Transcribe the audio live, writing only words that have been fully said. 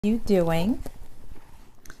You doing?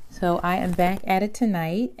 So I am back at it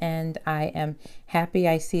tonight, and I am happy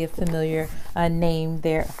I see a familiar name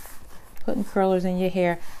there. Putting curlers in your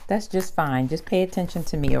hair, that's just fine. Just pay attention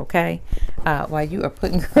to me, okay? While you are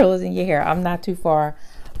putting curlers in your hair, I'm not too far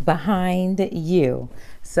behind you.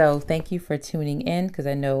 So thank you for tuning in, because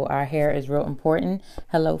I know our hair is real important.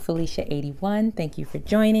 Hello, Felicia81. Thank you for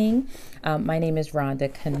joining. My name is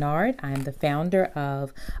Rhonda Kennard. I'm the founder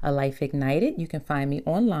of A Life Ignited. You can find me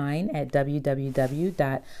online at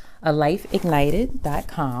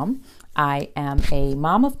www.alifeignited.com. I am a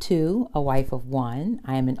mom of two, a wife of one.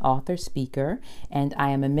 I am an author, speaker, and I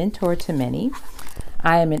am a mentor to many.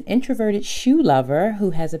 I am an introverted shoe lover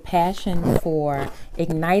who has a passion for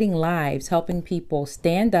igniting lives, helping people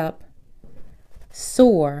stand up,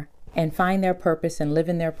 soar, and find their purpose and live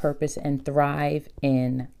in their purpose and thrive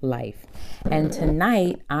in life. And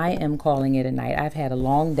tonight, I am calling it a night. I've had a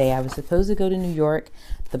long day. I was supposed to go to New York.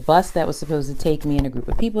 The bus that was supposed to take me and a group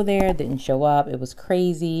of people there didn't show up. It was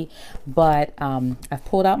crazy. But I've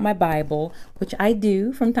pulled out my Bible, which I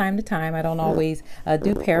do from time to time. I don't always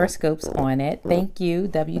do periscopes on it. Thank you,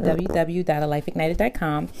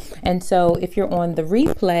 www.alifeignited.com. And so if you're on the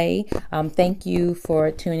replay, thank you for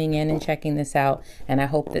tuning in and checking this out. And I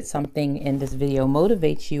hope that something in this video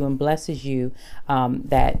motivates you and blesses you,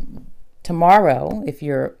 that tomorrow, if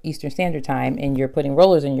you're Eastern Standard Time and you're putting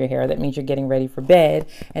rollers in your hair, that means you're getting ready for bed.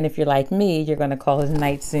 And if you're like me, you're going to call it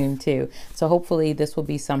night soon too. So hopefully this will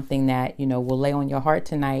be something that, will lay on your heart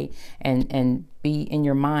tonight and be in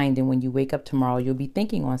your mind. And when you wake up tomorrow, you'll be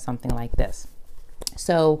thinking on something like this.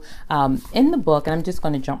 So in the book, and I'm just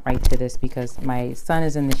going to jump right to this because my son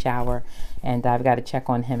is in the shower and I've got to check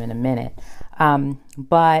on him in a minute.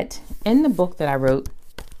 But in the book that I wrote,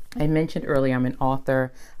 I mentioned earlier, I'm an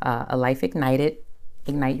author, A Life Ignited,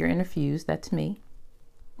 Ignite Your Inner Fuse, that's me.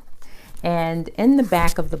 And in the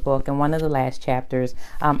back of the book, in one of the last chapters,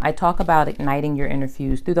 I talk about igniting your inner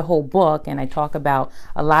fuse through the whole book. And I talk about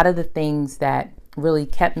a lot of the things that really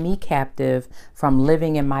kept me captive from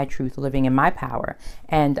living in my truth, living in my power.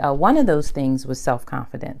 And one of those things was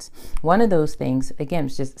self-confidence. One of those things, again,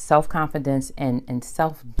 was just self-confidence and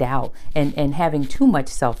self-doubt and having too much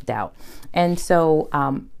self-doubt. And so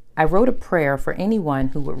I wrote a prayer for anyone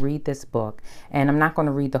who would read this book, and I'm not going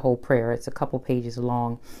to read the whole prayer. It's a couple pages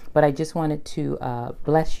long, but I just wanted to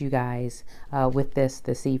bless you guys with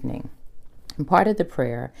this evening. And part of the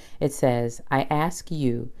prayer, it says, I ask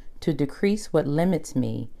you to decrease what limits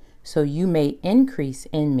me so you may increase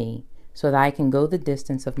in me, so that I can go the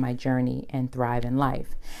distance of my journey and thrive in life.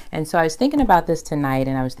 And so I was thinking about this tonight,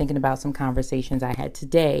 and I was thinking about some conversations I had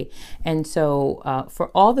today. And so for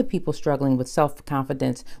all the people struggling with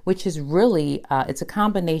self-confidence, which is really, it's a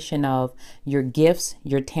combination of your gifts,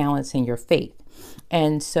 your talents, and your faith.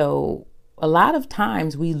 And so a lot of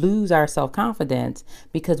times we lose our self-confidence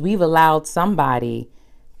because we've allowed somebody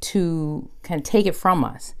to kind of take it from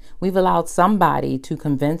us. We've allowed somebody to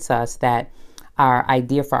convince us that our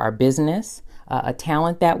idea for our business, a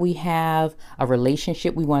talent that we have, a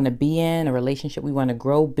relationship we want to be in, a relationship we want to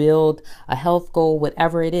grow, build, a health goal,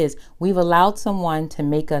 whatever it is, we've allowed someone to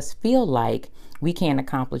make us feel like we can't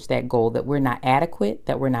accomplish that goal, that we're not adequate,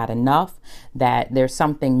 that we're not enough, that there's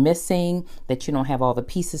something missing, that you don't have all the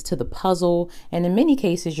pieces to the puzzle. And in many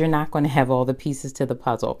cases, you're not going to have all the pieces to the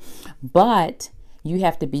puzzle. But you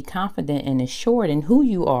have to be confident and assured in who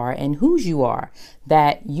you are and whose you are,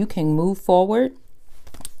 that you can move forward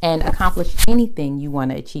and accomplish anything you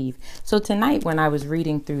want to achieve. So tonight, when I was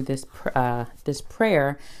reading through this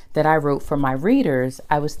prayer that I wrote for my readers,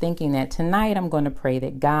 I was thinking that tonight I'm going to pray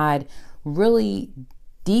that God really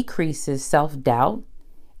decreases self-doubt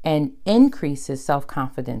and increases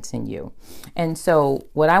self-confidence in you. And so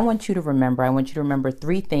what I want you to remember, I want you to remember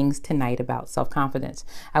three things tonight about self-confidence.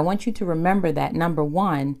 I want you to remember that, number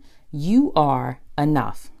one, you are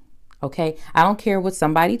enough. Okay, I don't care what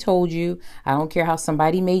somebody told you. I don't care how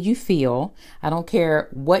somebody made you feel. I don't care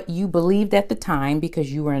what you believed at the time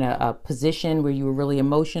because you were in a position where you were really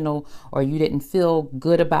emotional or you didn't feel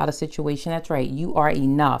good about a situation. That's right. You are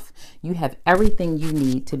enough. You have everything you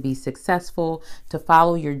need to be successful, to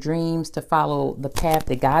follow your dreams, to follow the path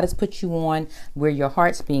that God has put you on, where your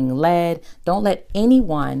heart's being led. Don't let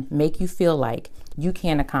anyone make you feel like you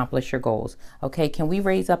can't accomplish your goals. Okay, can we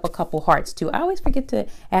raise up a couple hearts too? I always forget to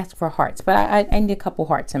ask for hearts, but I need a couple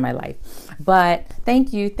hearts in my life. But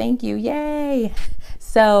thank you, yay.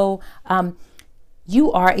 So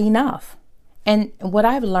you are enough. And what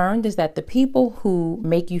I've learned is that the people who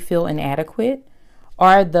make you feel inadequate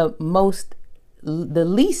are the most the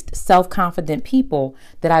least self-confident people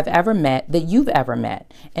that I've ever met, that you've ever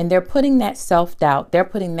met. And they're putting that self-doubt, they're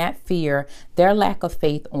putting that fear, their lack of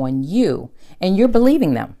faith on you, and you're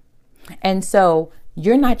believing them. And so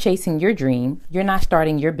you're not chasing your dream. You're not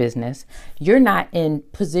starting your business. You're not in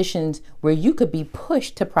positions where you could be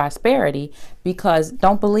pushed to prosperity because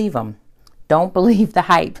don't believe them. Don't believe the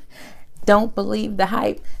hype. Don't believe the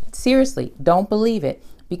hype. Seriously, don't believe it,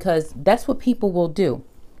 because that's what people will do.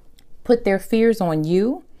 Put their fears on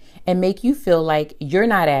you and make you feel like you're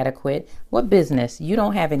not adequate. What business? You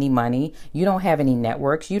don't have any money. You don't have any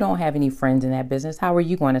networks. You don't have any friends in that business. How are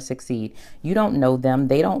you going to succeed? You don't know them.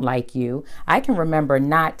 They don't like you. I can remember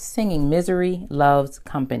not singing Misery Loves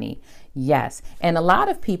Company. Yes. And a lot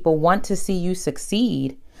of people want to see you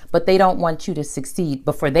succeed, but they don't want you to succeed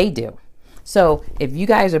before they do. So if you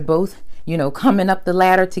guys are both, coming up the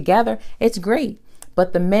ladder together, it's great.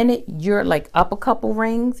 But the minute you're like up a couple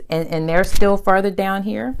rings and they're still further down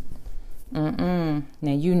here, now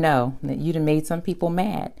you know that you'd have made some people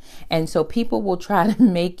mad. And so people will try to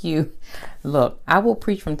make you, look, I will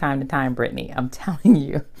preach from time to time, Brittany, I'm telling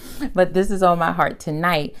you. But this is on my heart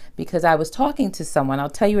tonight because I was talking to someone. I'll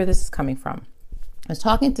tell you where this is coming from. I was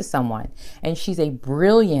talking to someone and she's a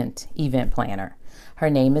brilliant event planner. Her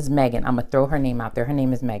name is Megan. I'm going to throw her name out there. Her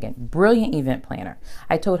name is Megan. Brilliant event planner.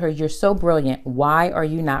 I told her, you're so brilliant. Why are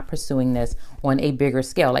you not pursuing this on a bigger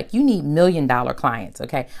scale? Like, you need $1 million clients,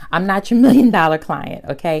 okay? I'm not your $1 million client,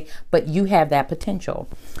 okay? But you have that potential.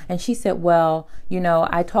 And she said, well,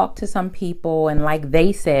 I talked to some people and like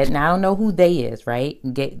they said, and I don't know who they is, right?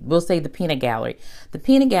 We'll say the Peanut Gallery. The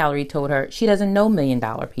Peanut Gallery told her she doesn't know $1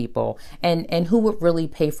 million people and who would really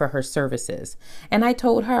pay for her services. And I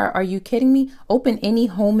told her, are you kidding me? Open any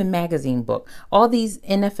home and magazine book. All these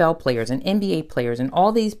NFL players and NBA players and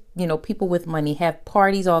all these, people with money have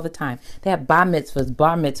parties all the time. They have bar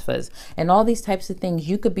mitzvahs, and all these types of things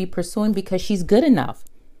you could be pursuing because she's good enough.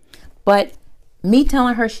 But me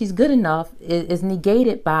telling her she's good enough is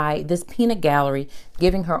negated by this Peanut Gallery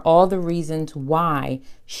giving her all the reasons why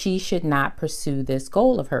she should not pursue this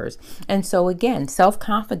goal of hers. And so again,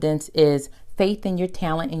 self-confidence is faith in your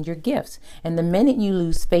talent and your gifts. And the minute you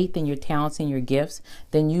lose faith in your talents and your gifts,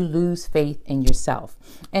 then you lose faith in yourself.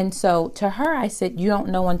 And so to her, I said, you don't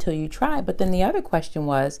know until you try. But then the other question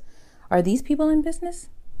was, are these people in business?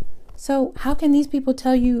 So how can these people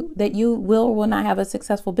tell you that you will or will not have a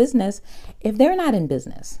successful business if they're not in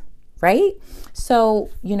business, right? So,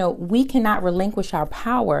 we cannot relinquish our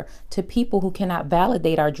power to people who cannot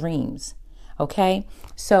validate our dreams. Okay,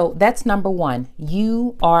 so that's number one.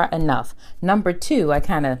 You are enough. Number two, I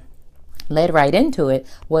kind of led right into it,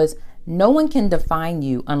 was no one can define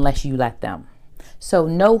you unless you let them. So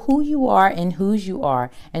know who you are and whose you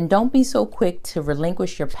are, and don't be so quick to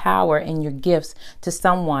relinquish your power and your gifts to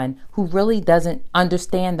someone who really doesn't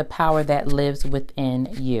understand the power that lives within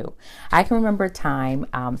you. I can remember a time,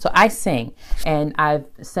 so I sing, and I've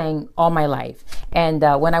sang all my life. And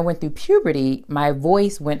when I went through puberty, my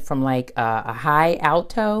voice went from like a high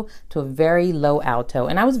alto to a very low alto.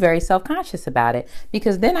 And I was very self-conscious about it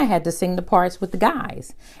because then I had to sing the parts with the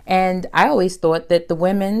guys. And I always thought that the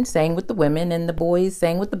women sang with the women and the boys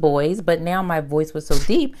sang with the boys. But now my voice was so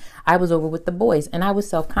deep, I was over with the boys. And I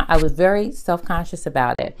was very self-conscious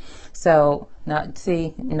about it. So now,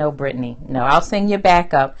 see, no, Brittany, no, I'll sing your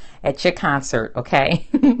backup at your concert, okay?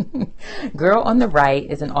 Girl on the Right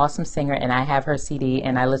is an awesome singer, and I have her CD,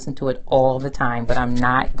 and I listen to it all the time, but I'm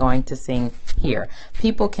not going to sing here.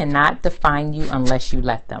 People cannot define you unless you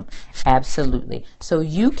let them. Absolutely. So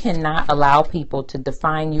you cannot allow people to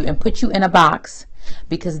define you and put you in a box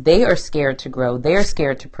because they are scared to grow. They're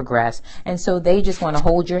scared to progress. And so they just want to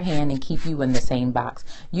hold your hand and keep you in the same box.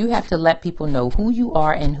 You have to let people know who you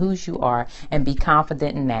are and whose you are and be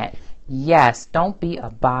confident in that. Yes, don't be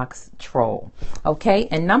a box troll. Okay,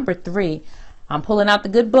 and number three, I'm pulling out the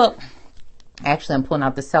good book. Actually, I'm pulling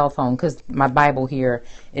out the cell phone because my Bible here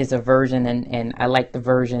is a version, and I like the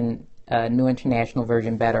version, New International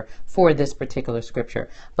Version better for this particular scripture.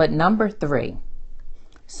 But number three,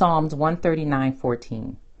 Psalms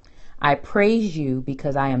 139:14. I praise you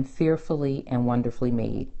because I am fearfully and wonderfully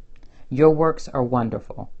made. Your works are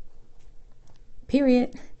wonderful.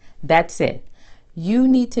 Period. That's it. You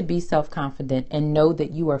need to be self-confident and know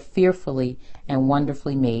that you are fearfully and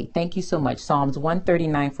wonderfully made. Thank you so much. Psalms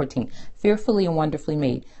 139:14. Fearfully and wonderfully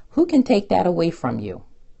made. Who can take that away from you?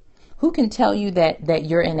 Who can tell you that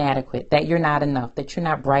you're inadequate, that you're not enough, that you're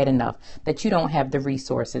not bright enough, that you don't have the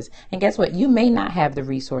resources? And guess what? You may not have the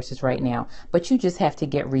resources right now, but you just have to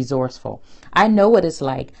get resourceful. I know what it's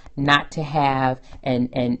like not to have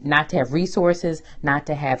and not to have resources, not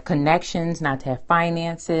to have connections, not to have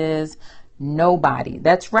finances, Nobody.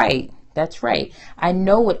 That's right. That's right. I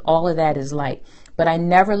know what all of that is like, but I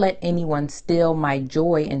never let anyone steal my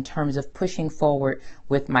joy in terms of pushing forward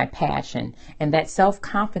with my passion. And that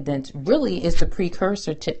self-confidence really is the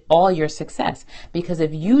precursor to all your success. Because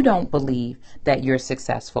if you don't believe that you're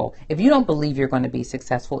successful, if you don't believe you're going to be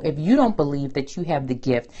successful, if you don't believe that you have the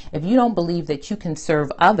gift, if you don't believe that you can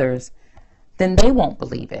serve others, then they won't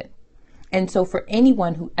believe it. And so for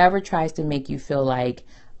anyone who ever tries to make you feel like,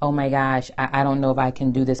 oh my gosh, I don't know if I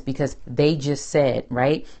can do this because they just said,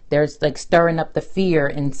 right? There's like stirring up the fear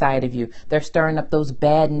inside of you. They're stirring up those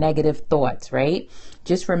bad negative thoughts, right?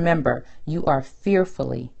 Just remember, you are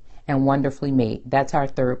fearfully and wonderfully made. That's our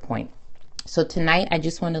third point. So tonight, I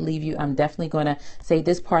just want to leave you. I'm definitely going to say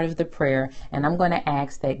this part of the prayer, and I'm going to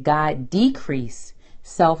ask that God decrease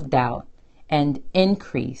self-doubt and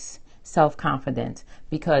increase self-confidence,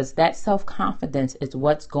 because that self-confidence is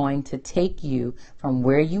what's going to take you from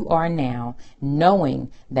where you are now,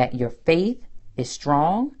 knowing that your faith is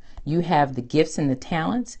strong, you have the gifts and the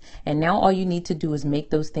talents, and now all you need to do is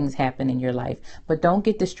make those things happen in your life. But don't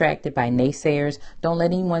get distracted by naysayers. Don't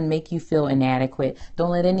let anyone make you feel inadequate.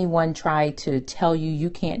 Don't let anyone try to tell you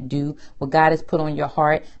you can't do what God has put on your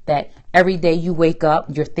heart, that every day you wake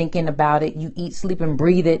up, you're thinking about it, you eat, sleep, and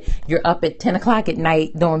breathe it. You're up at 10 o'clock at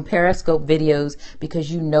night doing Periscope videos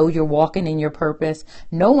because you know you're walking in your purpose.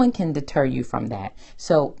 No one can deter you from that.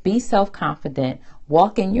 So be self-confident.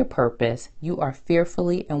 Walk in your purpose. You are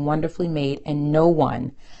fearfully and wonderfully made, and no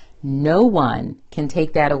one can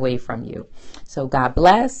take that away from you. So God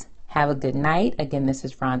bless. Have a good night. Again, this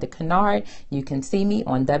is Rhonda Kennard. You can see me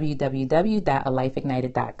on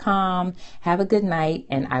www.alifeignited.com. Have a good night,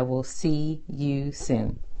 and I will see you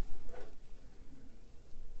soon.